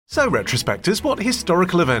So, retrospectors, what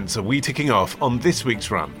historical events are we ticking off on this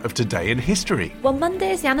week's run of Today in History? Well,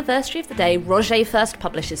 Monday is the anniversary of the day Roger first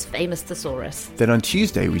published his famous Thesaurus. Then on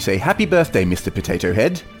Tuesday we say happy birthday, Mr. Potato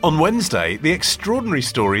Head. On Wednesday, the extraordinary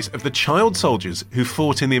stories of the child soldiers who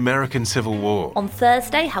fought in the American Civil War. On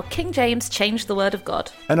Thursday, how King James changed the word of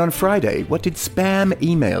God. And on Friday, what did spam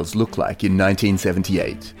emails look like in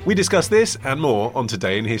 1978? We discuss this and more on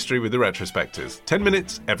Today in History with the retrospectors. 10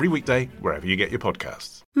 minutes every weekday, wherever you get your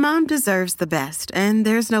podcasts. Mom deserves the best, and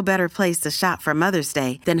there's no better place to shop for Mother's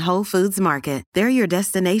Day than Whole Foods Market. They're your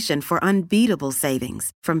destination for unbeatable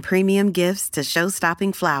savings, from premium gifts to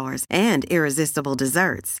show-stopping flowers and irresistible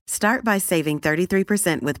desserts. Start by saving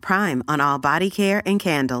 33% with Prime on all body care and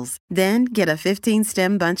candles. Then get a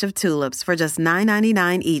 15-stem bunch of tulips for just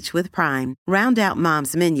 $9.99 each with Prime. Round out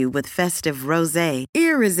Mom's menu with festive rosé,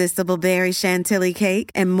 irresistible berry chantilly cake,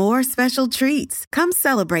 and more special treats. Come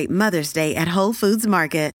celebrate Mother's Day at Whole Foods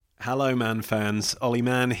Market. Hello, Man fans. Ollie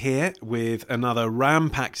Mann here with another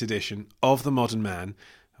ram-packed edition of The Modern Man,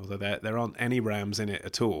 although there aren't any rams in it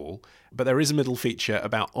at all. But there is a middle feature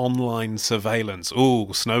about online surveillance.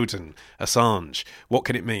 Ooh, Snowden, Assange. What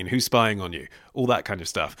can it mean? Who's spying on you? All that kind of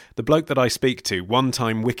stuff. The bloke that I speak to,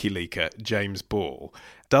 one-time WikiLeaker, James Ball,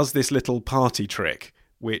 does this little party trick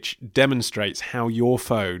which demonstrates how your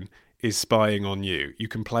phone is spying on you. You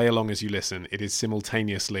can play along as you listen. It is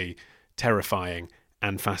simultaneously terrifying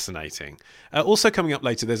and fascinating. Also coming up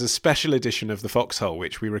later, there's a special edition of The Foxhole,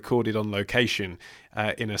 which we recorded on location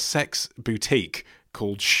in a sex boutique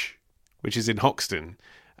called Shh, which is in Hoxton.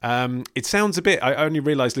 It sounds a bit, I only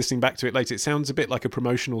realised listening back to it later, it sounds a bit like a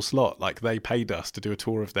promotional slot, like they paid us to do a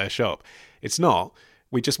tour of their shop. It's not.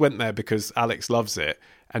 We just went there because Alex loves it,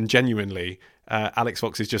 and genuinely, Alex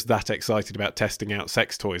Fox is just that excited about testing out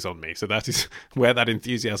sex toys on me. So that is where that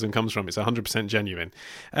enthusiasm comes from. It's 100% genuine.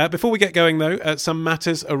 Before we get going, though, some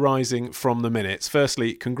matters arising from the minutes.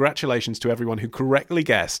 Firstly, congratulations to everyone who correctly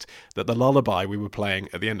guessed that the lullaby we were playing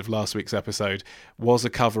at the end of last week's episode was a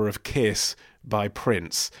cover of Kiss by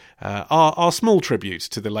Prince. Our small tribute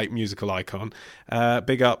to the late musical icon.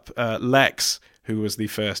 Big up Lex, who was the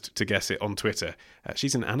first to guess it on Twitter.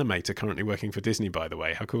 She's an animator currently working for Disney, by the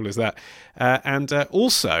way. How cool is that? And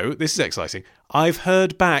also, this is exciting, I've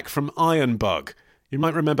heard back from Ironbug. You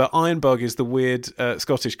might remember Ironbug is the weird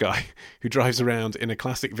Scottish guy who drives around in a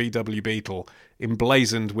classic VW Beetle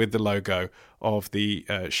emblazoned with the logo of the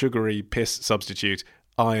sugary piss substitute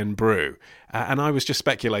Iron Brew. And I was just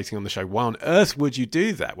speculating on the show, why on earth would you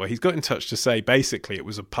do that? Well, he's got in touch to say basically it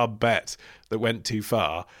was a pub bet that went too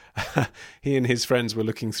far. He and his friends were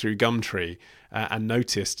looking through Gumtree and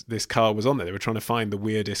noticed this car was on there. They were trying to find the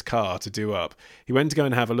weirdest car to do up. He went to go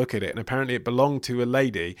and have a look at it, and apparently it belonged to a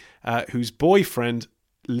lady whose boyfriend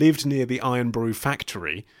lived near the Iron Brew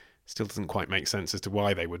factory. Still doesn't quite make sense as to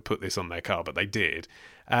why they would put this on their car, but they did.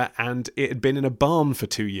 And it had been in a barn for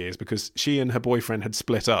 2 years because she and her boyfriend had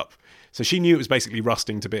split up. So she knew it was basically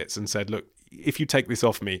rusting to bits and said, look, if you take this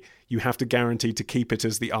off me, you have to guarantee to keep it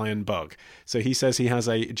as the Iron Bug. So he says he has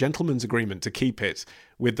a gentleman's agreement to keep it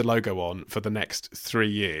with the logo on for the next 3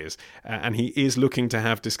 years. And he is looking to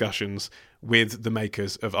have discussions with the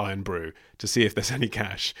makers of Iron Brew to see if there's any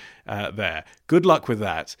cash there. Good luck with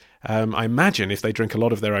that. I imagine if they drink a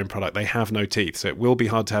lot of their own product, they have no teeth, so it will be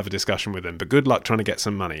hard to have a discussion with them, but good luck trying to get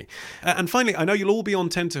some money. And finally, I know you'll all be on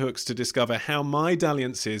tenterhooks to discover how my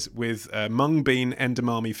dalliances with mung bean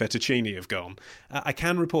edamame fettuccine have gone. I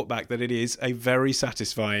can report back that it is a very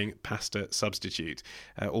satisfying pasta substitute,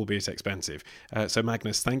 albeit expensive. So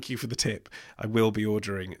Magnus, thank you for the tip. I will be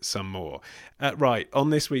ordering some more. Right, on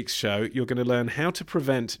this week's show, you're going to learn how to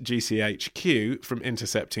prevent GCHQ from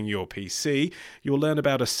intercepting your PC. You'll learn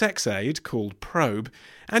about a sex aid called Probe,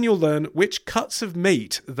 and you'll learn which cuts of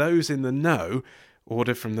meat those in the know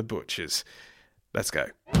order from the butchers. Let's go.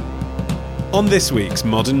 On this week's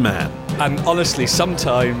Modern Man. And honestly,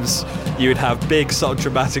 sometimes you would have big sort of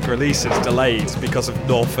dramatic releases delayed because of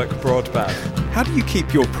Norfolk broadband. How do you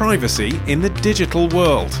keep your privacy in the digital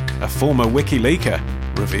world? A former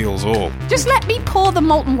WikiLeaker reveals all. Just let me pour the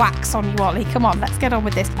molten wax on you, Ollie. Come on, let's get on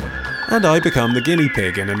with this. And I become the guinea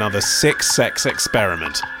pig in another 6-sex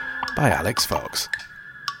experiment by Alex Fox.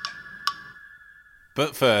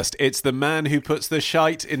 But first, it's the man who puts the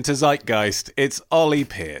shite into zeitgeist. It's Ollie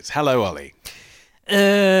Peart. Hello, Ollie.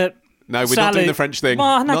 No, we're not doing the French thing.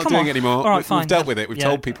 Well, no, not doing it anymore. All right, We've dealt with it. We've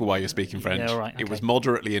told people why you're speaking French. Yeah, all right, okay. It was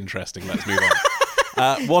moderately interesting. Let's move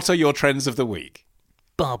on. What are your trends of the week?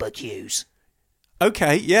 Barbecues.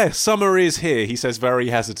 Okay, yeah, summer is here, he says very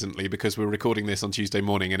hesitantly, because we're recording this on Tuesday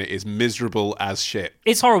morning and it is miserable as shit.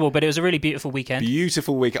 It's horrible, but it was a really beautiful weekend.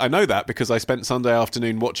 Beautiful week. I know that because I spent Sunday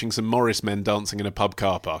afternoon watching some Morris men dancing in a pub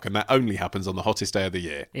car park, and that only happens on the hottest day of the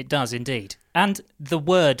year. It does indeed. And the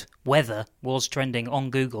word weather was trending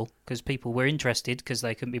on Google because people were interested because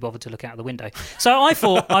they couldn't be bothered to look out the window. So I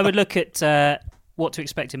thought I would look at what to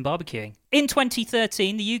expect in barbecuing. In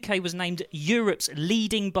 2013, the UK was named Europe's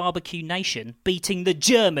leading barbecue nation, beating the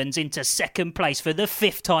Germans into second place for the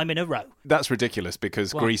 5th time in a row. That's ridiculous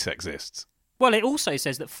because Greece exists. Well, it also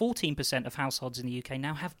says that 14% of households in the UK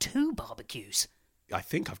now have 2 barbecues. I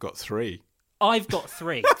think I've got 3. I've got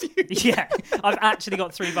 3. Have you? Yeah, I've actually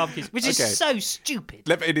got 3 barbecues, which is Okay. so stupid.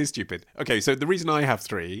 It is stupid. Okay, so the reason I have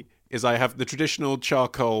 3 is I have the traditional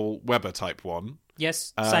charcoal Weber type one.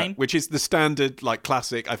 Yes, same. Which is the standard, like,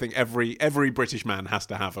 classic. I think every British man has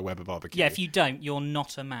to have a Weber barbecue. Yeah, if you don't, you're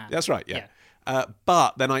not a man. That's right, yeah.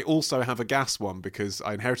 But then I also have a gas one because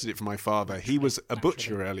I inherited it from my father. He was a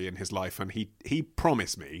butcher early in his life, and he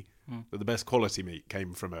promised me that the best quality meat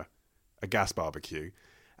came from a gas barbecue.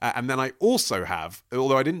 And then I also have,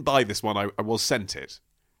 although I didn't buy this one, I was sent it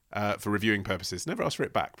for reviewing purposes. Never asked for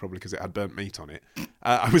it back, probably because it had burnt meat on it.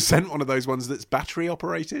 I was sent one of those ones that's battery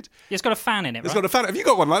operated. Yeah, it's got a fan in it, It's right? got a fan. Have you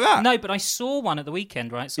got one like that? No, but I saw one at the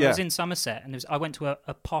weekend, right? So I Yeah. was in Somerset, and I went to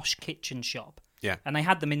a posh kitchen shop. Yeah. And they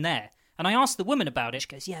had them in there. And I asked the woman about it. She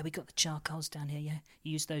goes, yeah, we got the charcoals down here, yeah.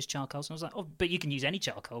 You use those charcoals. And I was like, oh, but you can use any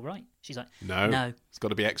charcoal, right? She's like, no. It's got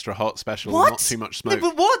to be extra hot, special, What? not too much smoke. No,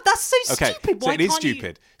 but what? That's so Okay, stupid. so Why it is can't you-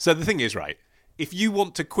 stupid. So the thing is, right, if you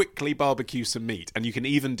want to quickly barbecue some meat, and you can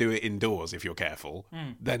even do it indoors if you're careful,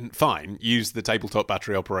 then fine, use the tabletop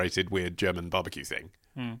battery-operated weird German barbecue thing.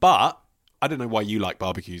 But I don't know why you like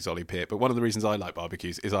barbecues, Ollie Peart, but one of the reasons I like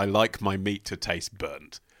barbecues is I like my meat to taste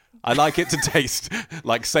burnt. I like it to taste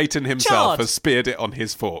like Satan himself Charred. has speared it on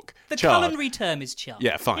his fork. The Charred. culinary term is charred.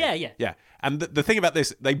 Yeah, fine. Yeah. And the thing about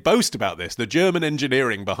this, they boast about this, the German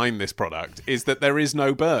engineering behind this product is that there is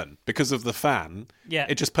no burn because of the fan. Yeah.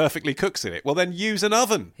 It just perfectly cooks in it. Well, then use an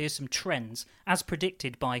oven. Here's some trends, as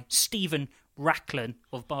predicted by Stephen Racklin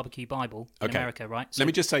of Barbecue Bible in America, right? So Let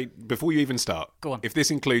me just say, before you even start, Go on. if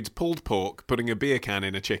this includes pulled pork, putting a beer can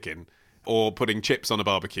in a chicken, or putting chips on a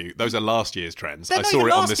barbecue, those are last year's trends. They're I not saw even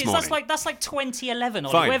it on last this year's. morning. That's like 2011,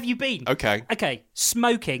 Ollie. Fine. Where have you been? Okay. Okay,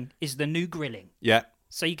 smoking is the new grilling. Yeah,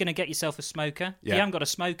 So you're going to get yourself a smoker. If Yeah. you haven't got a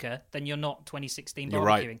smoker, then you're not 2016 barbecuing. you're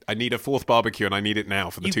right. I need a 4th barbecue, and I need it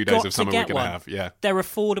now for the You've 2 days got of to summer we're get going to one. have. Yeah. They're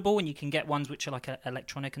affordable, and you can get ones which are like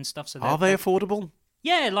electronic and stuff. So Are they affordable?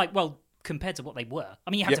 Yeah, compared to what they were.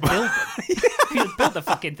 I mean, you had to build them. You had to build the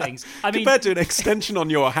fucking things. I mean, Compared to an extension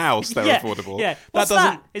on your house, they're Yeah, affordable. yeah. That What's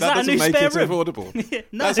doesn't, that? Is that a doesn't new make spare it room? affordable.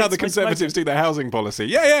 No, That's how it's the my Conservatives smoker. do their housing policy.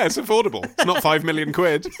 Yeah, it's affordable. It's not 5 million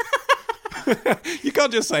quid. You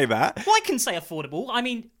can't just say that. well, I can say affordable. I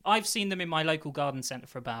mean, I've seen them in my local garden centre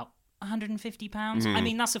for about £150. I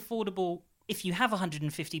mean, that's affordable if you have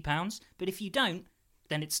 £150, but if you don't,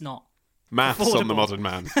 then it's not. Maths on the Affordable. modern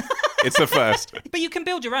man. It's the first. But you can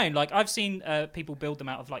build your own. Like, I've seen people build them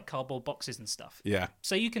out of, like, cardboard boxes and stuff. Yeah,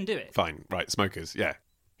 So you can do it. fine. Right, smokers. Yeah.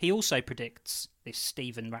 He also predicts, this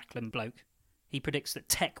Stephen Racklin bloke, he predicts that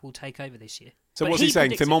tech will take over this year. So But what's he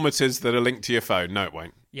saying? predicted- Thermometers that are linked to your phone? No, it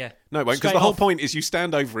won't. Yeah. No, it won't. Because Straight the whole off. point is you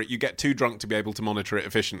stand over it, you get too drunk to be able to monitor it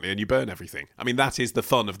efficiently, and you burn everything. I mean, that is the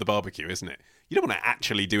fun of the barbecue, isn't it? You don't want to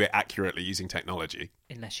actually do it accurately using technology.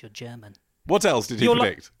 Unless you're German. What else did he You'll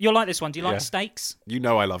predict? you'll like this one. Do you like Yeah. steaks? You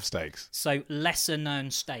know I love steaks. So lesser known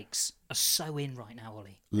steaks are so in right now,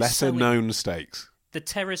 Ollie. Lesser So in. known steaks. The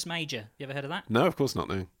Terrace Major. You ever heard of that? No, of course not,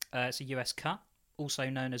 no. It's a US cut, also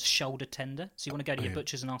known as shoulder tender. So you want to go to your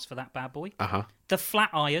butcher's and ask for that bad boy. Uh-huh. The flat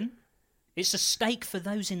iron. It's a steak for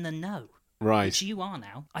those in the know. Right. Which you are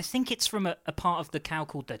now. I think it's from a part of the cow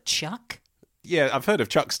called the chuck. Yeah, I've heard of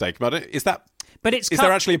chuck steak, but is that... But it's Is cut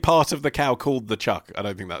there actually a part of the cow called the chuck? I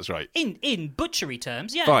don't think that's right. in butchery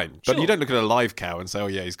terms, yeah. Fine, but sure. you don't look at a live cow and say, "Oh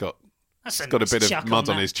yeah, he's got That's a bit chuck of mud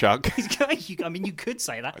on that. his chuck." I mean, you could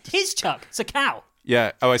say that. His chuck. It's a cow.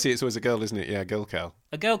 Yeah. Oh, I see. It's always a girl, isn't it? Yeah, girl cow.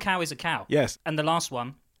 A girl cow is a cow. Yes. And the last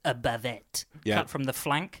one, a bavette. Yeah. Cut from the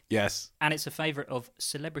flank. Yes. And it's a favourite of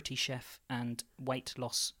celebrity chef and weight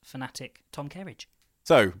loss fanatic Tom Kerridge.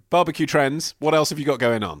 So, barbecue trends. What else have you got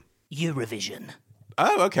going on? Eurovision.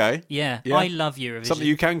 Oh, okay. Yeah, I love Eurovision. Something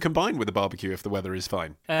you can combine with a barbecue if the weather is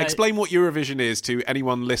fine. Explain what Eurovision is to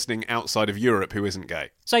anyone listening outside of Europe who isn't gay.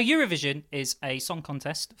 So Eurovision is a song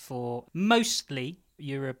contest for mostly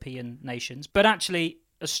European nations, but actually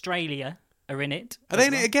Australia are in it. Are they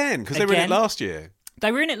in it again? Because they were in it last year.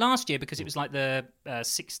 They were in it last year because it was like the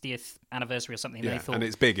 60th anniversary or something. Yeah, They thought, and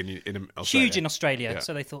it's big in Australia. huge in Australia. Yeah.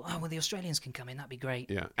 So they thought, the Australians can come in. That'd be great.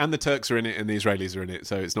 Yeah, and the Turks are in it and the Israelis are in it,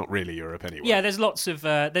 so it's not really Europe anyway. Yeah, there's lots of...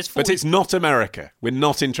 there's 40... But it's not America. We're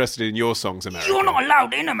not interested in your songs, America. You're not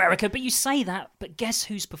allowed in America, but you say that. But guess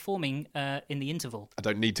who's performing in the interval? I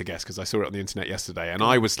don't need to guess because I saw it on the internet yesterday and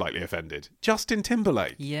I was slightly offended. Justin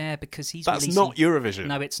Timberlake. Yeah, because he's That's releasing... not Eurovision.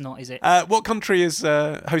 No, it's not, is it? What country is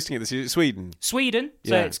hosting it this year? Sweden. Sweden.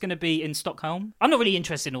 So Yeah. it's going to be in Stockholm. I'm not really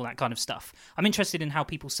interested in all that kind of stuff. I'm interested in how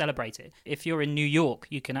people celebrate it. If you're in New York,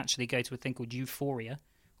 you can actually go to a thing called Euphoria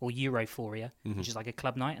or Europhoria, which is like a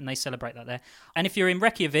club night, and they celebrate that there. And if you're in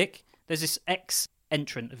Reykjavik, there's this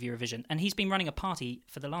ex-entrant of Eurovision, and he's been running a party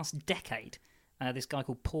for the last decade. This guy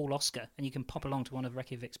called Paul Oscar, and you can pop along to one of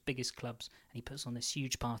Reykjavik's biggest clubs, and he puts on this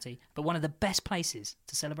huge party. But one of the best places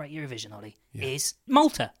to celebrate Eurovision, Ollie, is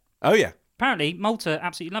Malta. Oh, yeah. Apparently, Malta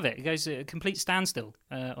absolutely love it. It goes at a complete standstill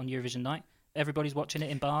on Eurovision night. Everybody's watching it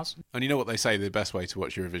in bars. And you know what they say, the best way to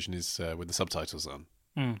watch Eurovision is with the subtitles on,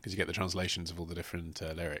 because you get the translations of all the different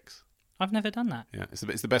lyrics. I've never done that. Yeah, it's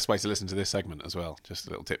the best way to listen to this segment as well. Just a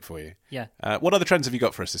little tip for you. Yeah. What other trends have you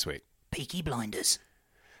got for us this week? Peaky Blinders.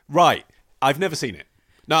 Right. I've never seen it.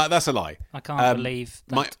 No, that's a lie. I can't believe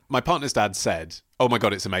that. My partner's dad said, oh my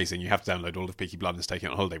God, it's amazing. You have to download all of Peaky Blinders, take it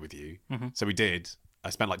on holiday with you. Mm-hmm. So we did. I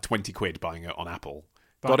spent like 20 quid buying it on Apple.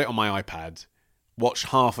 Right. Got it on my iPad. Watched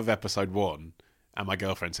half of episode 1. And my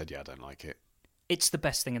girlfriend said, I don't like it. It's the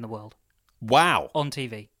best thing in the world. Wow. On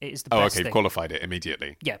TV. It is the Oh, best okay. thing. You've qualified it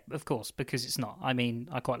immediately. Yeah, of course, because it's not. I mean,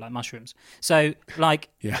 I quite like mushrooms. So, like,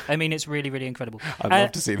 I mean, it's really, really incredible. I'd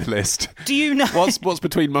love to see the list. Do you know... What's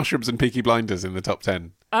between mushrooms and Peaky Blinders in the top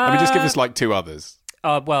 10? I mean, just give us like 2 others.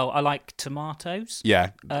 Well, I like tomatoes. Yeah.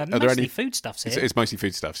 Are there mostly any foodstuffs here. It's mostly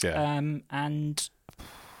foodstuffs, yeah. And...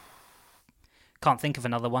 Can't think of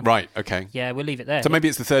another one. Right, okay. Yeah, we'll leave it there. So maybe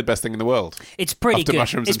it's the 3rd best thing in the world. It's pretty after good.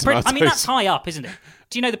 Mushrooms it's and tomatoes. I mean, that's high up, isn't it?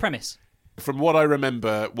 Do you know the premise? From what I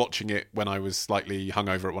remember watching it when I was slightly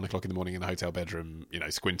hungover at 1 o'clock in the morning in the hotel bedroom,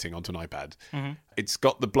 squinting onto an iPad, it's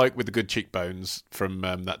got the bloke with the good cheekbones from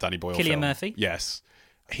that Danny Boyle Cillian film. Murphy? Yes.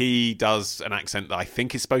 He does an accent that I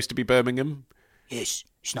think is supposed to be Birmingham. Yes,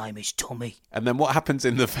 his name is Tommy. And then what happens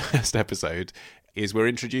in the first episode is we're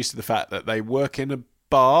introduced to the fact that they work in a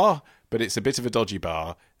bar, but it's a bit of a dodgy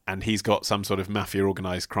bar, and he's got some sort of mafia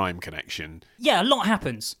organised crime connection. Yeah, a lot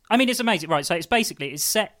happens. I mean, it's amazing. Right, so it's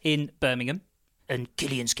set in Birmingham, and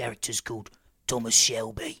Cillian's character's called Thomas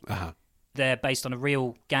Shelby. Uh-huh. They're based on a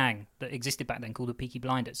real gang that existed back then called the Peaky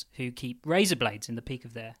Blinders, who keep razor blades in the peak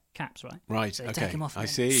of their caps, right? Right, So they okay. take them off I and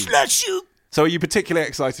see. slash you! So are you particularly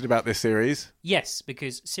excited about this series? Yes,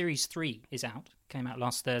 because Series 3 is out. Came out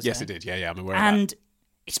last Thursday. Yes, it did. Yeah, I'm aware of that. And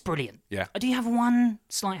it's brilliant. Yeah. I do have one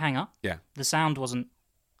slight hang-up. Yeah. The sound wasn't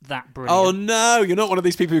that brilliant. Oh no, you're not one of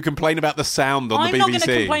these people who complain about the sound on I'm the BBC. not going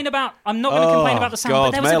to complain about the sound. God,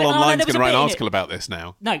 but there was Mail a bit, Online's there was going to a write bit an in article it. about this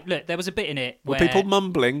now. No, look, there was a bit in it Were where people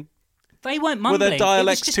mumbling? They weren't Were mumbling. their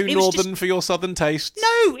dialects It was too it was northern for your southern tastes?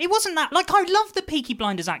 No, it wasn't that. Like, I love the Peaky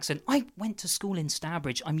Blinders accent. I went to school in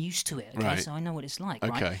Stourbridge. I'm used to it, okay? Right. So I know what it's like,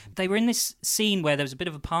 Okay. right? They were in this scene where there was a bit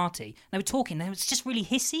of a party. They were talking. They was just really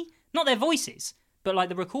hissy. Not their voices, but, like,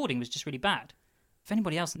 the recording was just really bad. If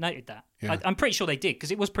anybody else noted that. Yeah. I'm pretty sure they did,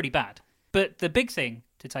 because it was pretty bad. But the big thing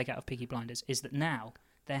to take out of Peaky Blinders is that now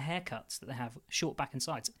their haircuts that they have, short back and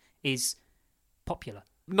sides, is popular.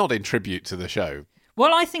 Not in tribute to the show.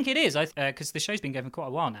 Well, I think it is, because the show's been going for quite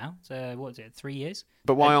a while now. So, what is it, 3 years?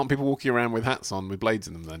 But why aren't people walking around with hats on with blades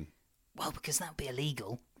in them then? Well, because that would be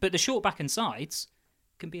illegal. But the short back and sides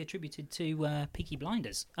can be attributed to Peaky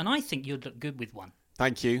Blinders. And I think you'd look good with one.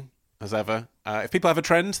 Thank you, as ever. If people have a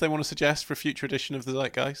trend they want to suggest for a future edition of The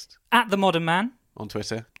Zeitgeist? At The Modern Man. On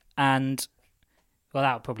Twitter. And, well,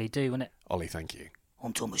 that would probably do, wouldn't it? Ollie, thank you.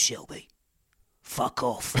 On Thomas Shelby. Fuck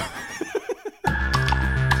off.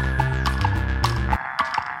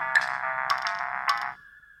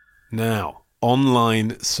 Now,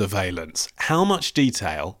 online surveillance. How much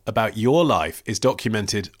detail about your life is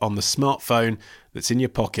documented on the smartphone that's in your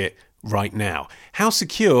pocket right now? How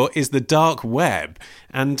secure is the dark web?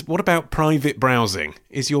 And what about private browsing?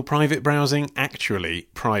 Is your private browsing actually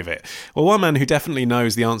private? Well, one man who definitely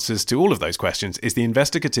knows the answers to all of those questions is the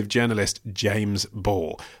investigative journalist James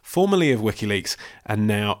Ball, formerly of WikiLeaks and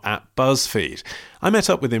now at BuzzFeed. I met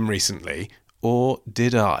up with him recently, or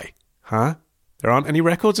did I? Huh? There aren't any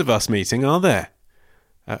records of us meeting, are there?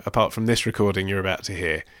 Apart from this recording you're about to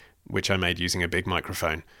hear, which I made using a big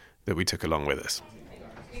microphone that we took along with us.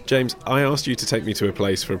 James, I asked you to take me to a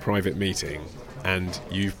place for a private meeting, and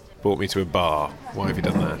you've brought me to a bar. Why have you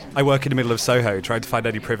done that? I work in the middle of Soho. Trying to find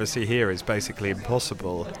any privacy here is basically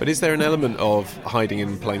impossible. But is there an element of hiding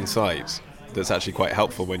in plain sight that's actually quite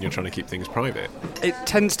helpful when you're trying to keep things private. It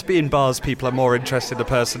tends to be in bars people are more interested in the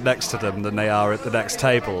person next to them than they are at the next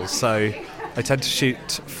table, so I tend to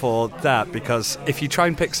shoot for that, because if you try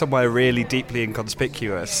and pick somewhere really deeply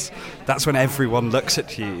inconspicuous, that's when everyone looks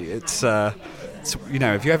at you. It's have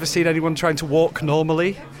you ever seen anyone trying to walk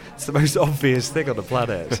normally? It's the most obvious thing on the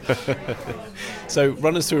planet. So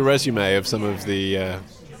run us through a resume of some of the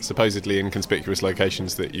supposedly inconspicuous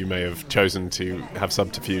locations that you may have chosen to have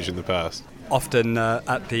subterfuge in the past. Often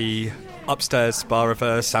at the upstairs bar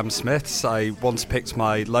of Sam Smith's, I once picked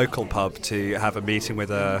my local pub to have a meeting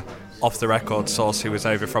with a off-the-record source who was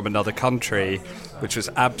over from another country, which was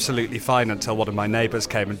absolutely fine until one of my neighbours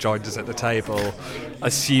came and joined us at the table,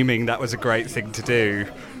 assuming that was a great thing to do,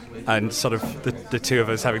 and sort of the two of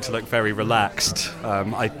us having to look very relaxed.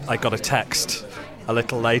 I got a text a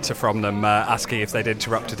little later from them asking if they'd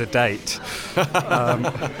interrupted a date.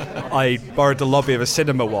 I borrowed the lobby of a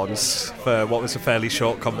cinema once for what was a fairly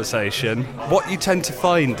short conversation. What you tend to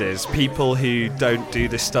find is people who don't do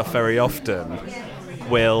this stuff very often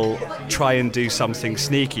will try and do something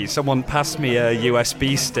sneaky. Someone passed me a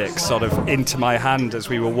USB stick sort of into my hand as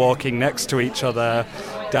we were walking next to each other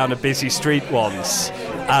down a busy street once.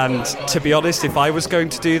 And to be honest, if I was going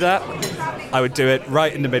to do that, I would do it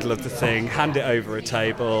right in the middle of the thing, hand it over a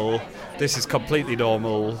table. This is completely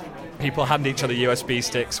normal. People hand each other USB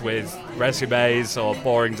sticks with resumes or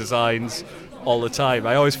boring designs all the time.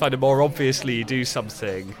 I always find it more obviously you do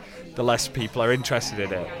something, the less people are interested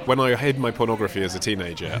in it. When I hid my pornography as a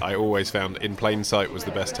teenager, I always found in plain sight was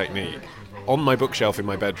the best technique. On my bookshelf in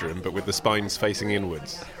my bedroom, but with the spines facing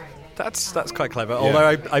inwards. That's quite clever, Yeah. although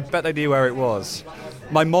I bet they knew where it was.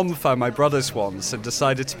 My mum found my brother's once and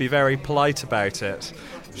decided to be very polite about it.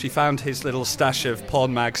 She found his little stash of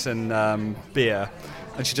porn mags and beer,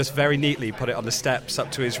 and she just very neatly put it on the steps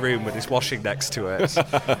up to his room with his washing next to it.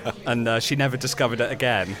 And she never discovered it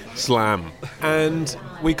again. Slam. And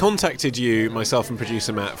we contacted you, myself and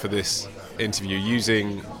producer Matt, for this interview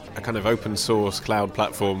using a kind of open source cloud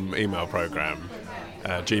platform email program.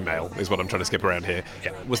 Gmail is what I'm trying to skip around here.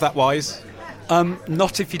 Yeah. Was that wise?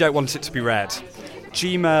 Not if you don't want it to be read.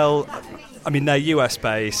 Gmail, I mean, they're US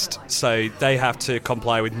based, so they have to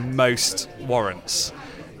comply with most warrants.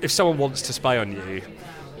 If someone wants to spy on you,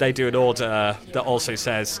 they do an order that also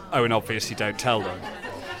says, oh, and obviously don't tell them.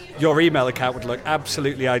 Your email account would look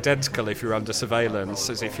absolutely identical if you're under surveillance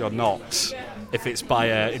as if you're not, if it's by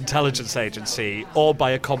an intelligence agency or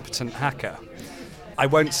by a competent hacker. I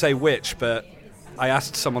won't say which, but I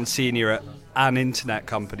asked someone senior at an internet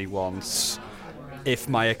company once if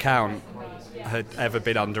my account had ever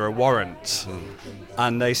been under a warrant.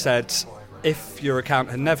 And they said, if your account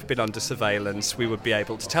had never been under surveillance, we would be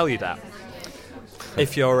able to tell you that.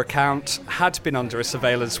 If your account had been under a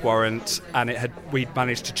surveillance warrant and we'd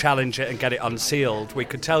managed to challenge it and get it unsealed, we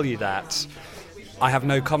could tell you that. I have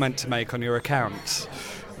no comment to make on your account,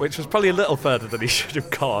 which was probably a little further than he should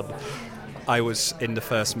have gone. I was in the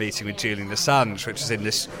first meeting with Julian Assange, which is in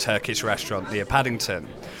this Turkish restaurant near Paddington.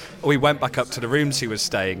 We went back up to the rooms he was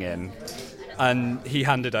staying in, and he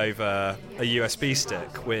handed over a USB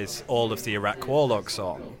stick with all of the Iraq war logs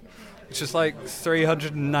on, which is like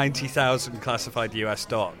 390,000 classified US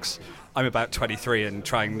docs. I'm about 23 and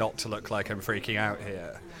trying not to look like I'm freaking out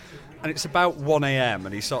here. And it's about 1 a.m.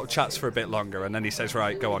 and he sort of chats for a bit longer, and then he says,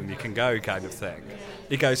 right, go on, you can go, kind of thing.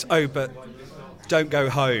 He goes, oh, but don't go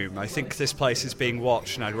home. I think this place is being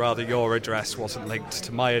watched and I'd rather your address wasn't linked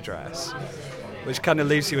to my address. Which kind of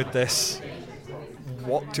leaves you with this,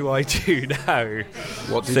 what do I do now?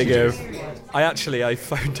 What did you do? I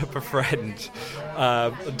phoned up a friend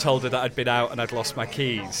and told her that I'd been out and I'd lost my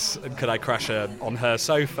keys and could I crash on her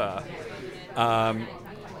sofa.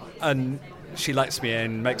 And she lets me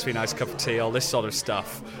in, makes me a nice cup of tea, all this sort of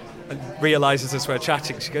stuff, and realises as we're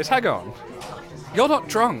chatting, she goes, hang on, you're not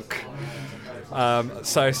drunk.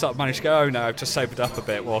 So I sort of managed to go, oh no, I've just sobered up a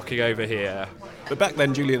bit walking over here. But back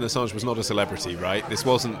then, Julian Assange was not a celebrity, right? This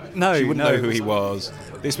wasn't... No, she wouldn't no, know who he was.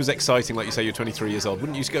 This was exciting, like you say, you're 23 years old.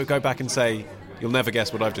 Wouldn't you go back and say, you'll never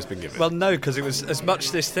guess what I've just been given? Well, no, because it was as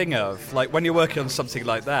much this thing of, like, when you're working on something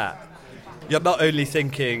like that, you're not only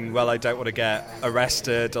thinking, well, I don't want to get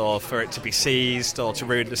arrested or for it to be seized or to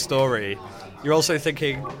ruin the story. You're also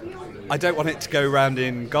thinking, I don't want it to go around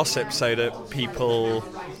in gossip so that people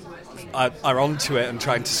are onto it and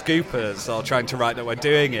trying to scoop us or trying to write that we're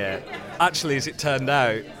doing it. Actually, as it turned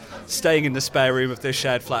out, staying in the spare room of this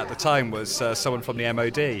shared flat at the time was someone from the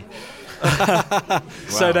MOD. Wow.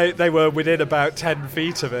 So they were within about 10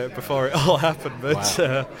 feet of it before it all happened. But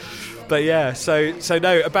wow. But yeah, so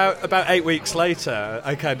no, about 8 weeks later,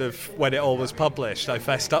 I kind of, when it all was published, I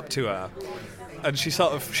fessed up to her. And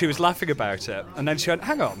she was laughing about it. And then she went,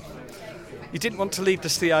 hang on. You didn't want to lead the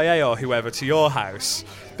CIA or whoever to your house,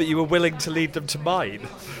 but you were willing to lead them to mine.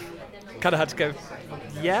 Kind of had to go,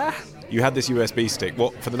 yeah. You had this USB stick.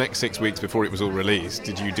 What, for the next 6 weeks before it was all released,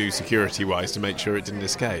 did you do security-wise to make sure it didn't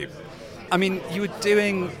escape? I mean, you were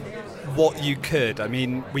doing what you could. I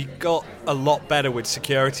mean, we got a lot better with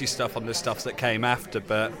security stuff on the stuff that came after,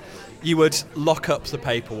 but you would lock up the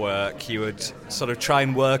paperwork, you would sort of try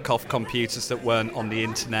and work off computers that weren't on the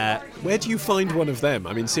internet. Where do you find one of them?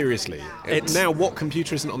 I mean, seriously. Now, what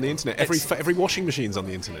computer isn't on the internet? Every washing machine's on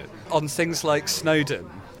the internet. On things like Snowden,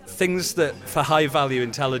 things that, for high-value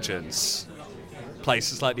intelligence,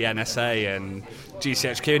 places like the NSA and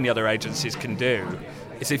GCHQ and the other agencies can do,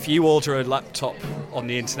 is if you order a laptop on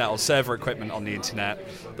the internet or server equipment on the internet,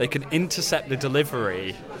 they can intercept the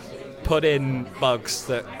delivery, put in bugs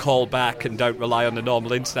that call back and don't rely on the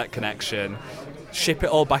normal internet connection, ship it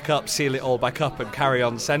all back up, seal it all back up, and carry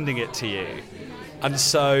on sending it to you. And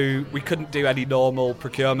so we couldn't do any normal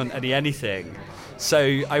procurement, anything.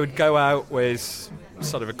 So I would go out with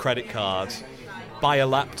sort of a credit card, buy a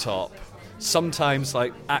laptop, sometimes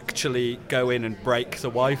actually go in and break the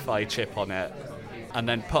Wi-Fi chip on it, and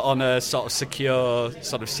then put on a sort of secure,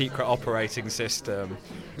 sort of secret operating system.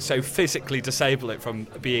 So physically disable it from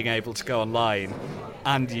being able to go online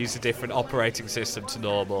and use a different operating system to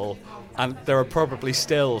normal. And there are probably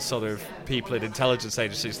still sort of people in intelligence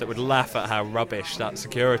agencies that would laugh at how rubbish that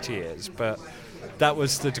security is. But that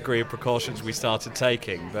was the degree of precautions we started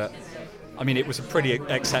taking. But, I mean, it was a pretty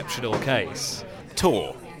exceptional case.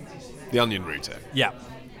 Tor, the onion router. Yeah.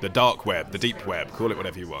 The dark web, the deep web, call it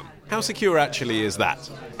whatever you want. How secure actually is that?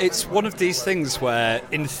 It's one of these things where,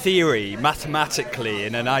 in theory, mathematically,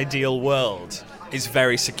 in an ideal world, it's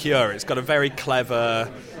very secure. It's got a very clever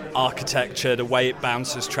architecture. The way it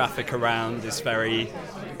bounces traffic around is very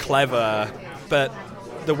clever. But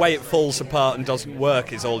the way it falls apart and doesn't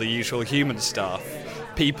work is all the usual human stuff.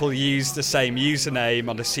 People use the same username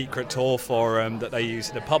on a secret Tor forum that they use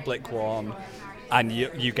in a public one, and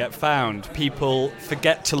you get found. People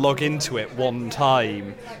forget to log into it one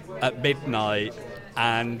time at midnight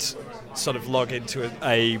and sort of log into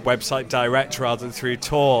a website direct rather than through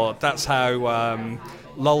Tor. That's how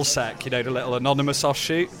LulzSec, the little anonymous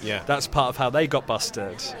offshoot, that's part of how they got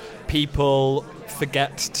busted. People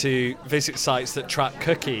forget to visit sites that track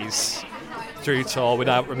cookies through Tor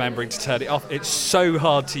without remembering to turn it off. It's so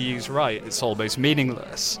hard to use right, it's almost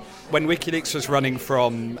meaningless. When WikiLeaks was running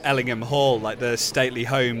from Ellingham Hall, like the stately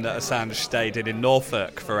home that Assange stayed in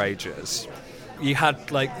Norfolk for ages, you had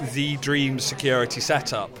the dream security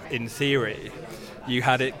setup in theory. You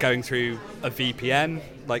had it going through a VPN,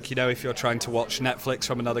 if you're trying to watch Netflix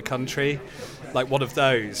from another country, one of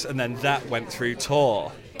those, and then that went through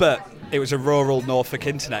Tor. But it was a rural Norfolk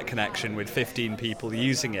internet connection with 15 people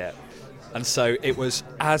using it. And so it was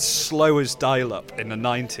as slow as dial-up in the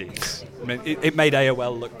 90s. I mean, it made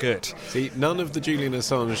AOL look good. See, none of the Julian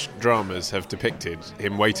Assange dramas have depicted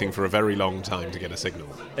him waiting for a very long time to get a signal.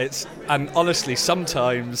 And honestly,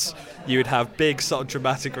 sometimes you would have big sort of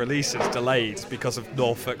dramatic releases delayed because of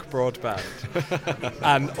Norfolk broadband.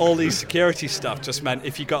 And all these security stuff just meant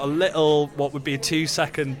if you got a little, what would be a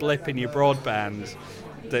 2-second blip in your broadband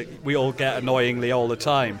that we all get annoyingly all the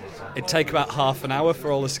time, it'd take about half an hour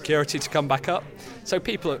for all the security to come back up. So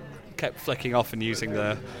people kept flicking off and using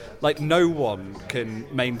no one can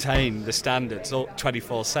maintain the standards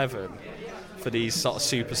 24/7 for these sort of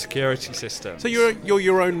super security systems. So you're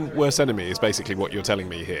your own worst enemy is basically what you're telling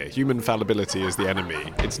me here. Human fallibility is the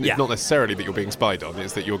enemy. It's not necessarily that you're being spied on,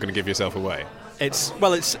 it's that you're going to give yourself away. It's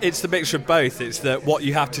the mixture of both. It's that what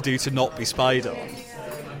you have to do to not be spied on.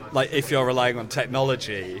 If you're relying on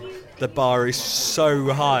technology, the bar is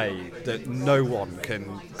so high that no one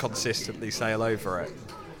can consistently sail over it.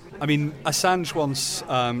 I mean, Assange once,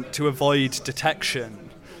 to avoid detection,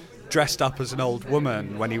 dressed up as an old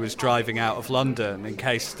woman when he was driving out of London in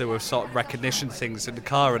case there were sort of recognition things in the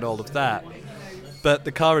car and all of that. But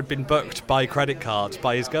the car had been booked by credit card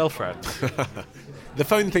by his girlfriend. The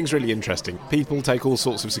phone thing's really interesting. People take all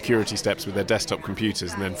sorts of security steps with their desktop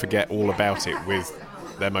computers and then forget all about it with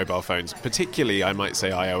their mobile phones, particularly, I might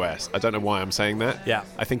say, iOS. I don't know why I'm saying that. Yeah.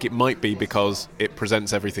 I think it might be because it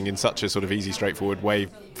presents everything in such a sort of easy, straightforward way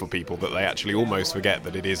for people that they actually almost forget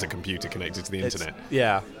that it is a computer connected to the internet.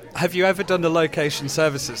 Yeah. Have you ever done the location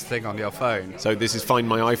services thing on your phone? So this is Find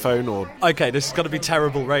My iPhone or... Okay, this is going to be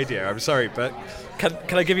terrible radio, I'm sorry, but can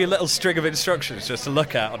I give you a little string of instructions just to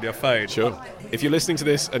look at on your phone? Sure. If you're listening to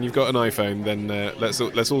this and you've got an iPhone, then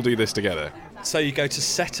let's all do this together. So you go to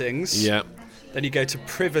Settings. Yeah. Then you go to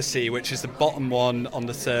privacy, which is the bottom one on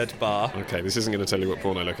the third bar. Okay, this isn't going to tell you what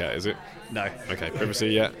porn I look at, is it? No. Okay, privacy,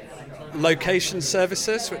 yeah. Location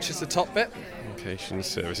services, which is the top bit. Location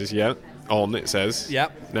services, yeah. On, it says. Yeah.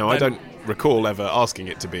 Now, I don't recall ever asking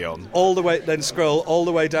it to be on. Then scroll all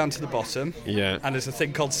the way down to the bottom. Yeah. And there's a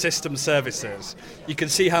thing called system services. You can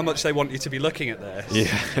see how much they want you to be looking at this.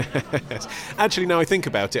 Yeah. Actually, now I think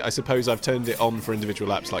about it, I suppose I've turned it on for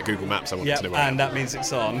individual apps like Google Maps. I wanted to know where. And that means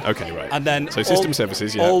it's on. Okay, right. And then so system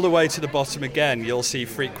services, yeah. All the way to the bottom again, you'll see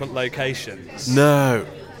frequent locations. No.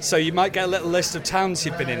 So you might get a little list of towns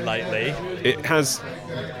you've been in lately. It has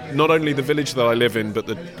not only the village that I live in, but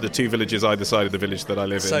the two villages either side of the village that I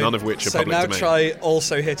live in, none of which are public domain. So now try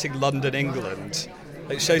also hitting London, England.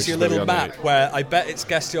 It shows you a little map where I bet it's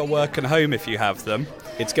guessed your work and home if you have them.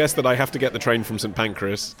 It's guessed that I have to get the train from St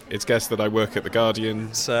Pancras. It's guessed that I work at The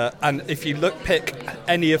Guardian. And if you pick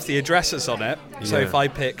any of the addresses on it, so if I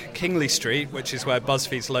pick Kingley Street, which is where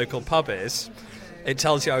BuzzFeed's local pub is, it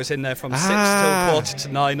tells you I was in there from 6 till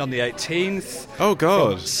 8:45 on the 18th. Oh,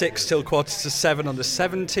 God. From 6 till 7:15 on the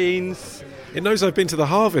 17th. It knows I've been to the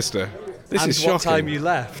Harvester. This is shocking. And what time you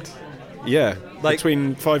left. Yeah,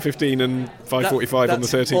 between 5:15 and 5:45 on the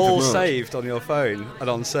 13th of March. That's all saved on your phone and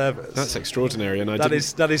on servers. That's extraordinary. And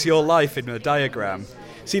that is your life in a diagram.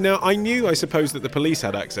 See, now, I knew, I suppose, that the police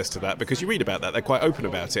had access to that, because you read about that. They're quite open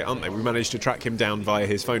about it, aren't they? We managed to track him down via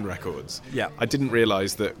his phone records. Yeah. I didn't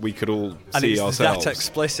realise that we could all and see it's ourselves. that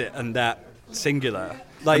explicit and that singular.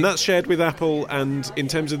 And that's shared with Apple, and in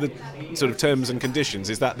terms of the sort of terms and conditions,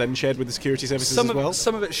 is that then shared with the security services as well?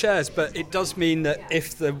 Some of it shares, but it does mean that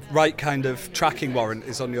if the right kind of tracking warrant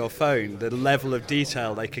is on your phone, the level of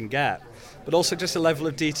detail they can get, but also just a level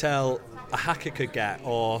of detail a hacker could get,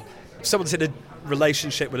 or if someone's in a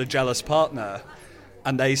relationship with a jealous partner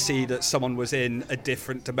and they see that someone was in a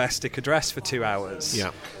different domestic address for 2 hours. Yeah.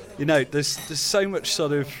 There's so much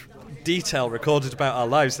sort of detail recorded about our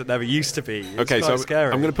lives that never used to be. It's quite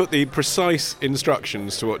scary. I'm going to put the precise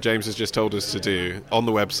instructions to what James has just told us to do on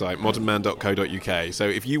the website, modernman.co.uk. So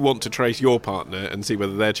if you want to trace your partner and see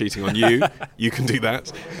whether they're cheating on you, you can do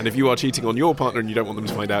that. And if you are cheating on your partner and you don't want them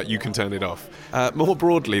to find out, you can turn it off. More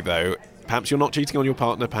broadly, though, perhaps you're not cheating on your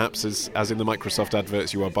partner, perhaps as in the Microsoft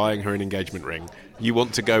adverts, you are buying her an engagement ring. You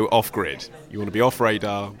want to go off-grid. You want to be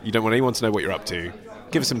off-radar. You don't want anyone to know what you're up to.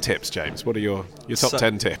 Give us some tips, James. What are your top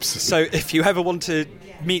 10 tips? So if you ever want to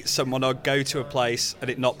meet someone or go to a place and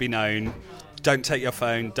it not be known, don't take your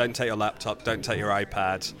phone, don't take your laptop, don't take your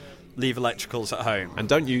iPad. Leave electricals at home. And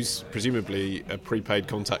don't use, presumably, a prepaid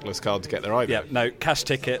contactless card to get there either. Yeah, no, cash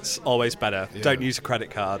tickets, always better. Yeah. Don't use a credit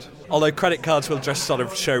card. Although credit cards will just sort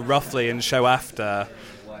of show roughly and show after.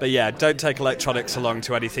 But yeah, don't take electronics along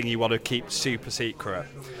to anything you want to keep super secret.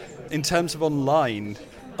 In terms of online,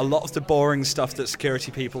 a lot of the boring stuff that security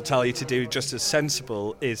people tell you to do just as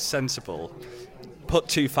sensible is sensible. Put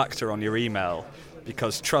two-factor on your email.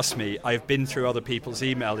 Because trust me, I've been through other people's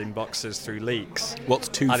email inboxes through leaks. What's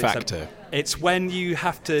two-factor? It's when you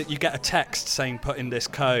get a text saying put in this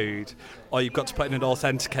code, or you've got to put in an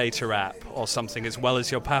authenticator app or something as well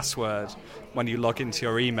as your password when you log into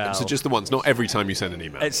your email. So just the once, not every time you send an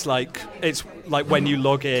email. It's like when you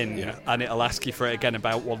log in and it'll ask you for it again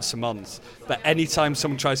about once a month. But anytime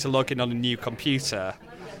someone tries to log in on a new computer,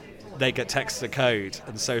 they get texted a code,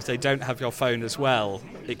 and so if they don't have your phone as well,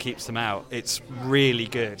 it keeps them out. It's really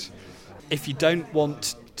good. If you don't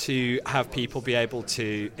want to have people be able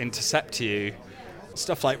to intercept you,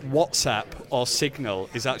 stuff like WhatsApp or Signal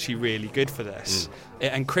is actually really good for this.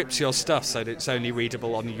 It encrypts your stuff so that it's only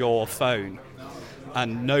readable on your phone,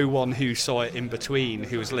 and no one who saw it in between,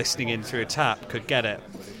 who was listening in through a tap, could get it.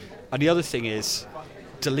 And the other thing is,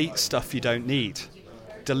 delete stuff you don't need.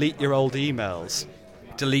 Delete your old emails.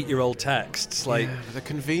 Delete your old texts. The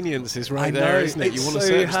convenience is right there, isn't it? You want to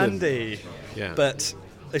search handy. Them. Yeah. But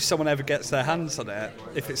if someone ever gets their hands on it,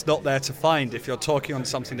 if it's not there to find, if you're talking on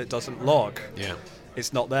something that doesn't log,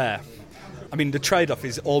 it's not there. I mean, the trade-off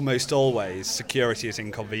is almost always security is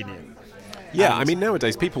inconvenient. Yeah, I mean,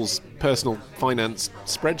 nowadays people's personal finance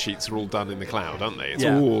spreadsheets are all done in the cloud, aren't they? It's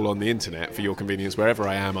all on the internet for your convenience. Wherever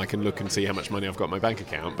I am, I can look and see how much money I've got in my bank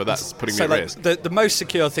account, but that's putting me at risk. The most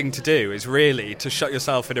secure thing to do is really to shut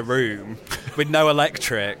yourself in a room with no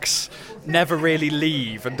electrics, never really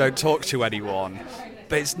leave and don't talk to anyone.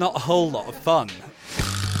 But it's not a whole lot of fun.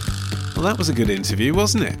 Well, that was a good interview,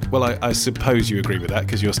 wasn't it? Well, I suppose you agree with that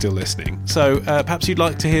because you're still listening. So perhaps you'd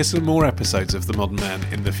like to hear some more episodes of The Modern Man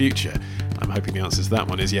in the future. I'm hoping the answer to that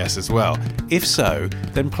one is yes as well. If so,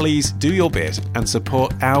 then please do your bit and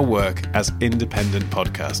support our work as independent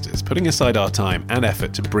podcasters, putting aside our time and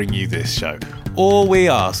effort to bring you this show. All we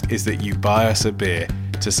ask is that you buy us a beer.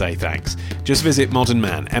 to say thanks. Just visit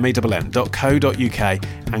modernman.co.uk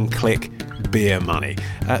and click Beer Money.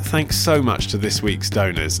 Thanks so much to this week's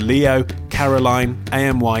donors: Leo, Caroline,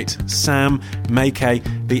 AM White, Sam,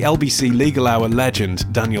 Maykay, the LBC Legal Hour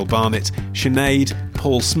legend Daniel Barnett, Sinead,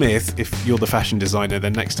 Paul Smith. If you're the fashion designer,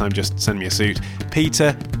 then next time just send me a suit.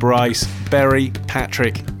 Peter, Bryce, Berry,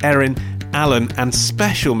 Patrick, Erin, Alan, and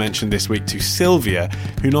special mention this week to Sylvia,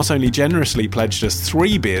 who not only generously pledged us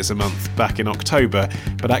 3 beers a month back in October,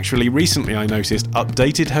 but actually recently, I noticed,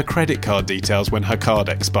 updated her credit card details when her card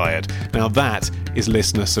expired. Now that is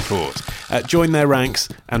listener support. Join their ranks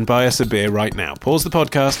and buy us a beer right now. Pause the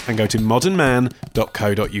podcast and go to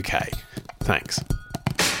modernman.co.uk. Thanks.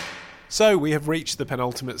 So we have reached the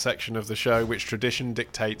penultimate section of the show, which tradition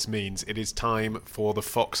dictates means it is time for the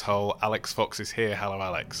foxhole. Alex Fox is here. Hello,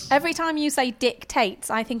 Alex. Every time you say dictates,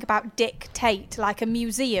 I think about dictate, like a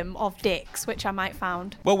museum of dicks, which I might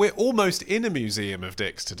found. Well, we're almost in a museum of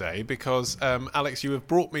dicks today because, Alex, you have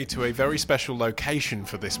brought me to a very special location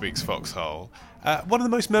for this week's foxhole. One of the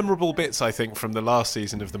most memorable bits, I think, from the last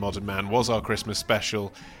season of The Modern Man was our Christmas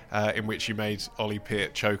special, in which you made Ollie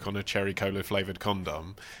Peart choke on a cherry cola flavoured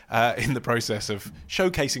condom in the process of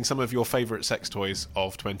showcasing some of your favourite sex toys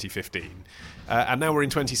of 2015. And now we're in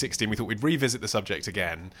 2016. We thought we'd revisit the subject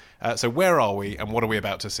again. So where are we and what are we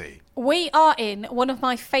about to see? We are in one of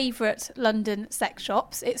my favourite London sex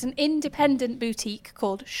shops. It's an independent boutique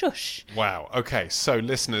called Shush. Wow. Okay, so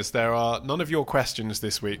listeners, there are none of your questions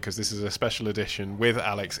this week because this is a special edition with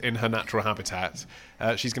Alex in her natural habitat.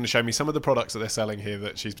 She's going to show me some of the products that they're selling here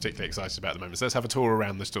that she's particularly excited about at the moment. So let's have a tour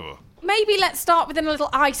around the store. Maybe let's start with a little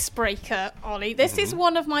icebreaker, Ollie. This is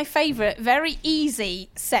one of my favourite, very easy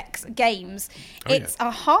sex games. It's a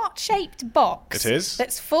heart-shaped box. It is?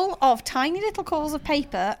 That's full of tiny little coils of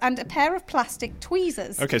paper and a pair of plastic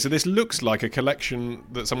tweezers. Okay, so this looks like a collection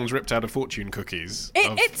that someone's ripped out of fortune cookies.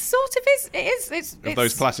 It sort of is. It's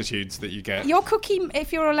those platitudes that you get. Your cookie,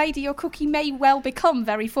 if you're a lady, your cookie may well become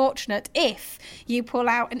very fortunate if you pull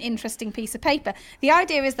out an interesting piece of paper. The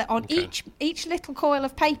idea is that on each little coil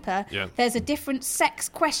of paper, there's a different sex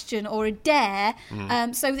question or a dare.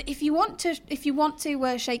 So that if you want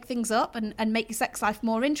to shake things up and make your sex life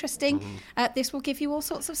more interesting, this will give you all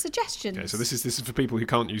sorts of suggestions. Okay, so this is for people who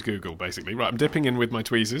can't use Google, basically. Right, I'm dipping in with my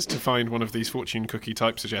tweezers to find one of these fortune cookie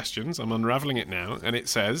type suggestions. I'm unravelling it now, and it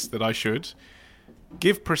says that I should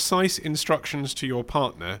give precise instructions to your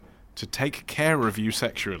partner to take care of you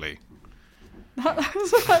sexually.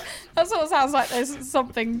 That sort of sounds like there's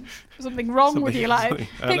something wrong with you. Like,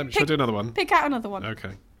 should I do another one? Pick out another one.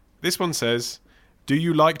 Okay. This one says, do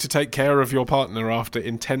you like to take care of your partner after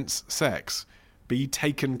intense sex? Be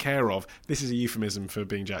taken care of. This is a euphemism for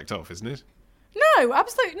being jacked off, isn't it? No,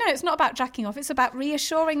 absolutely. No, it's not about jacking off. It's about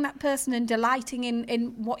reassuring that person and delighting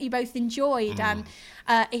in what you both enjoyed. And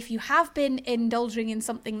if you have been indulging in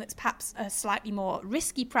something that's perhaps a slightly more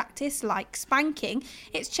risky practice, like spanking,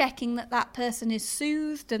 it's checking that that person is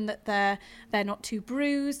soothed and that they're not too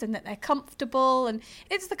bruised and that they're comfortable. And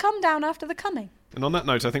it's the come down after the coming. And on that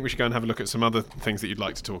note, I think we should go and have a look at some other things that you'd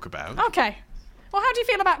like to talk about. Okay. Well, how do you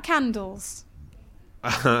feel about candles?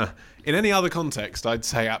 In any other context, I'd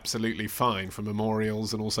say absolutely fine for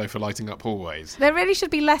memorials and also for lighting up hallways. There really should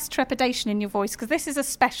be less trepidation in your voice because this is a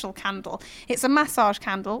special candle. It's a massage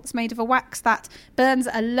candle. It's made of a wax that burns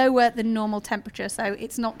at a lower than normal temperature, so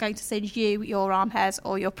it's not going to singe you, your arm hairs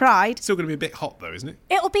or your pride. It's still going to be a bit hot though, isn't it?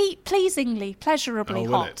 It'll be pleasingly, pleasurably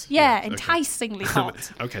will hot. it? Yeah, Yeah, enticingly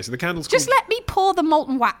hot. Okay, so the candle's Just called... let me pour the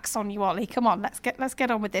molten wax on you, Ollie. Come on, let's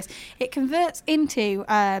get on with this. It converts into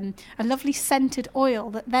a lovely scented oil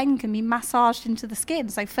that then can be massaged into the skin.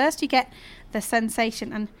 So first you get the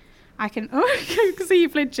sensation, and I can see you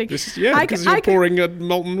flinching. Because you're pouring a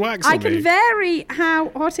molten wax on me. I can vary how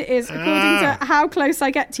hot it is according to how close I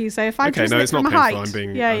get to you. So if I just it's not from painful. height, I'm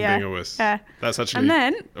being a wuss. Yeah. That's actually... And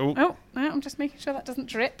then I'm just making sure that doesn't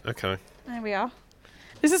drip. Okay. There we are.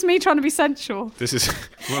 This is me trying to be sensual. This is...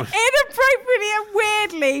 inappropriately and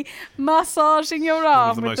weirdly massaging your arm. One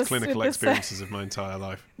of the most clinical experiences of my entire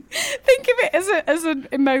life. Think of it as an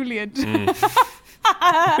emollient.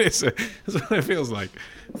 That's what it feels like.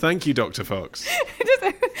 Thank you, Dr. Fox.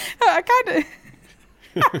 I kind of...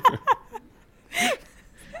 I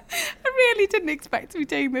really didn't expect to be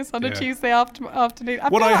doing this on a Tuesday afternoon.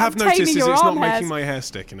 What I have noticed is it's not hairs. making my hair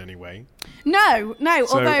stick in any way. No.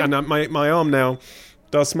 So, although... And my arm now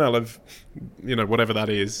does smell of, whatever that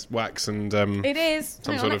is, wax and it is.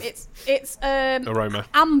 some sort of it's aroma.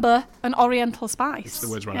 Amber and oriental spice. The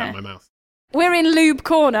words run out of my mouth. We're in lube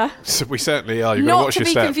corner. So we certainly are. You've got to watch your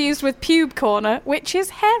step. Not to be confused with pube corner, which is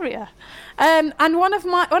hairier. And one of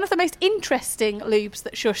the most interesting lubes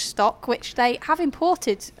that Shush stock, which they have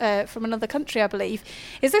imported from another country, I believe,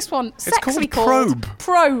 is this one. It's called Probe.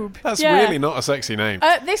 Probe. That's really not a sexy name.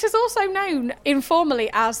 This is also known informally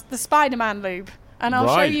as the Spider-Man lube. And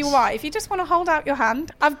I'll show you why. If you just want to hold out your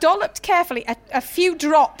hand, I've dolloped carefully a few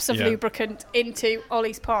drops of lubricant into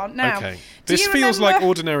Ollie's palm. Now, this feels like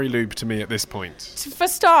ordinary lube to me at this point. For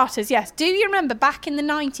starters, yes. Do you remember back in the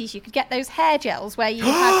 90s you could get those hair gels where you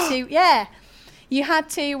had to... You had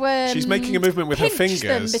to She's making a movement with her pinch fingers.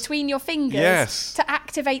 them between your fingers to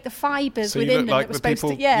activate the fibres within them. Like that were the people,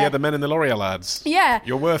 supposed to, the men in the L'Oreal ads. Yeah.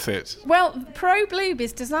 You're worth it. Well, Probe Lube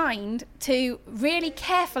is designed to really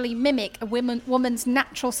carefully mimic a woman's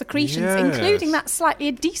natural secretions, including that slightly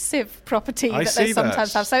adhesive property that they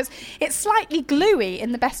sometimes have. So it's slightly gluey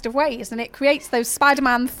in the best of ways, and it creates those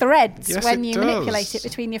Spider-Man threads when you manipulate it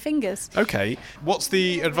between your fingers. Okay. What's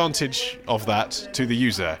the advantage of that to the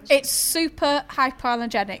user? It's super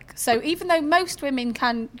hypoallergenic. So even though most women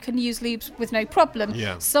can use lubes with no problem,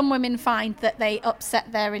 some women find that they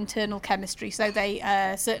upset their internal chemistry. So they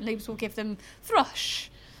certain lubes will give them thrush,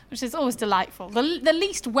 which is always delightful. The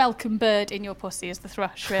least welcome bird in your pussy is the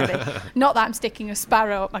thrush, really. Not that I'm sticking a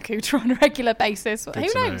sparrow up my cooter on a regular basis. Who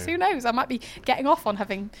knows? Who knows? I might be getting off on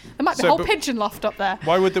having... There might be a whole pigeon loft up there.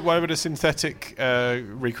 Why would a synthetic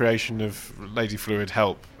recreation of lady fluid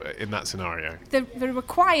help in that scenario? The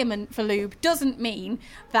requirement for lube doesn't mean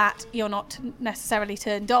that you're not necessarily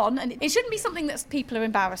turned on, and it shouldn't be something that people are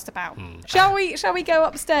embarrassed about. Shall we go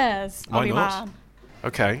upstairs? Why not?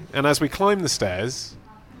 Okay. And as we climb the stairs...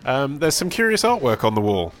 there's some curious artwork on the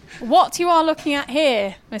wall. What you are looking at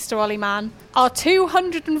here, Mr. Ollie Mann, are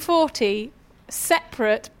 240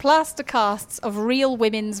 separate plaster casts of real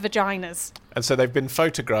women's vaginas. And so they've been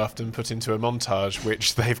photographed and put into a montage,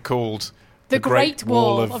 which they've called The Great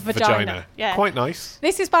Wall of Vagina. Yeah. Quite nice.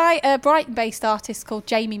 This is by a Brighton-based artist called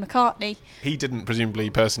Jamie McCartney. He didn't presumably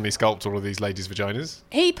personally sculpt all of these ladies' vaginas?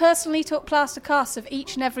 He personally took plaster casts of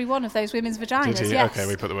each and every one of those women's vaginas. Did he? Yes. Okay,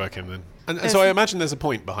 we put the work in then. And so I imagine there's a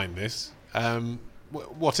point behind this.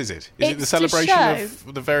 What is it? Is it the celebration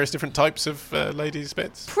of the various different types of ladies'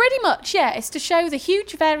 bits? Pretty much, yeah. It's to show the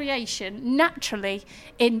huge variation naturally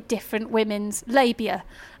in different women's labia.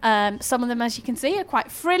 Some of them, as you can see, are quite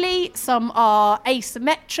frilly. Some are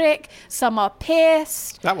asymmetric. Some are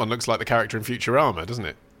pierced. That one looks like the character in Futurama, doesn't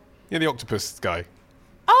it? Yeah, the octopus guy.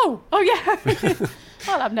 Oh yeah.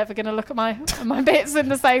 Well, I'm never going to look at my bits in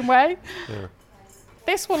the same way. Yeah.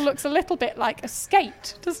 This one looks a little bit like a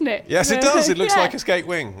skate, doesn't it? Yes, it does. It looks like a skate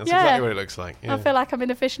wing. That's exactly what it looks like. Yeah. I feel like I'm in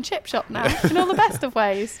a fish and chip shop now, in all the best of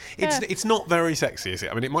ways. It's not very sexy, is it?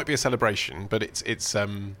 I mean, it might be a celebration, but it's I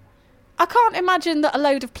can't imagine that a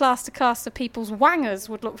load of plaster casts of people's wangers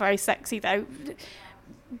would look very sexy, though.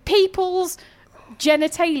 People's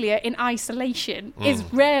genitalia in isolation is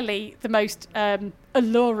rarely the most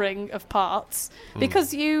alluring of parts,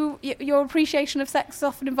 because your appreciation of sex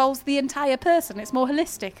often involves the entire person. It's more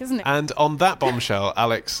holistic, isn't it? And on that bombshell,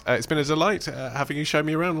 Alex, it's been a delight having you show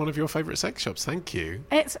me around one of your favourite sex shops. Thank you.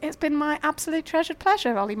 It's been my absolute treasured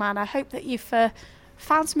pleasure, Ollie Mann. I hope that you've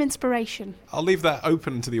found some inspiration. I'll leave that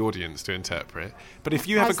open to the audience to interpret. But if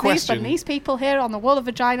you have a question... These people here on the Wall of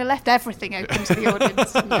Vagina left everything open to the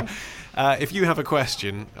audience. If you have a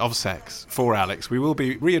question of sex for Alex, we will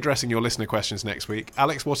be readdressing your listener questions next week.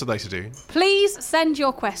 Alex, what are they to do? Please send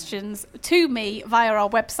your questions to me via our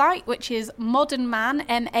website, which is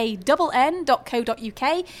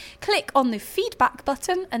modernman.co.uk. Click on the feedback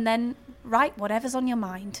button and then write whatever's on your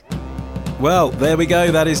mind. Well, there we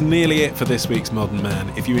go. That is nearly it for this week's Modern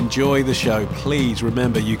Man. If you enjoy the show, please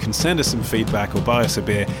remember you can send us some feedback or buy us a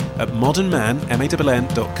beer at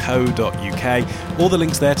modernman.co.uk. All the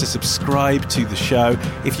links there to subscribe to the show.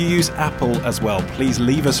 If you use Apple as well, please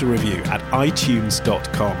leave us a review at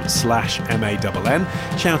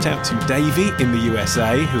itunes.com/MANN. Shout out to Davey in the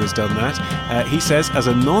USA who has done that. He says, as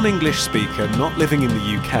a non-English speaker not living in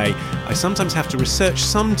the UK, I sometimes have to research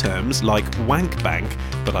some terms like wank bank,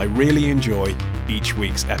 but I really enjoy each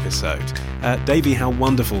week's episode. Davey, how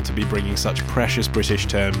wonderful to be bringing such precious British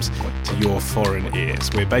terms to your foreign ears.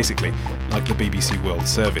 We're basically like the BBC World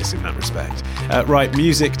Service in that respect. Right,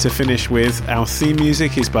 music to finish with. Our theme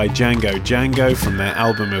music is by Django from their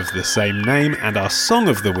album of the same name, and our song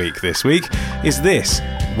of the week this week is this,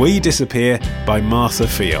 We Disappear by Martha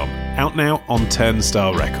Fion, out now on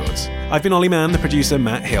Turnstile Records. I've been Ollie Mann, the producer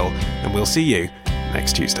Matt Hill, and we'll see you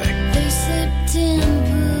next Tuesday. They slipped in,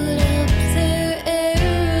 put up their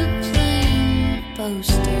airplane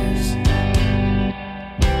posters,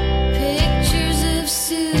 pictures of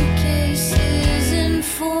suitcases,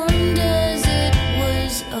 informed us it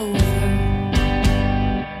was over.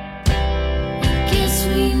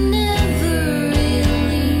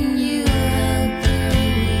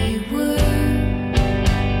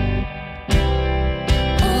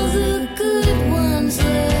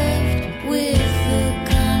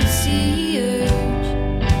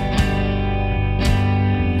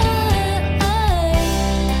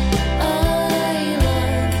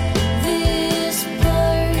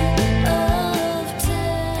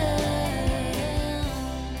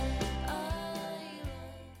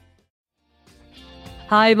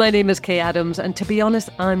 Hi, my name is Kay Adams, and to be honest,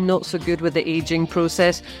 I'm not so good with the ageing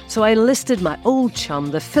process, so I enlisted my old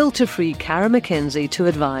chum, the filter-free Cara McKenzie, to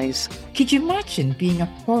advise. Could you imagine being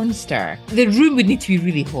a porn star? The room would need to be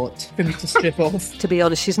really hot for me to strip off. To be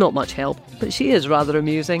honest, she's not much help, but she is rather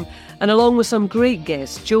amusing. And along with some great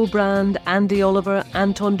guests, Joe Brand, Andy Oliver,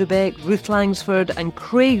 Anton Dubeck, Ruth Langsford and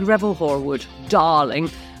Craig Revel-Horwood,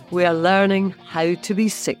 darling, we are learning how to be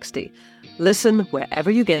 60. Listen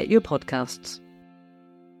wherever you get your podcasts.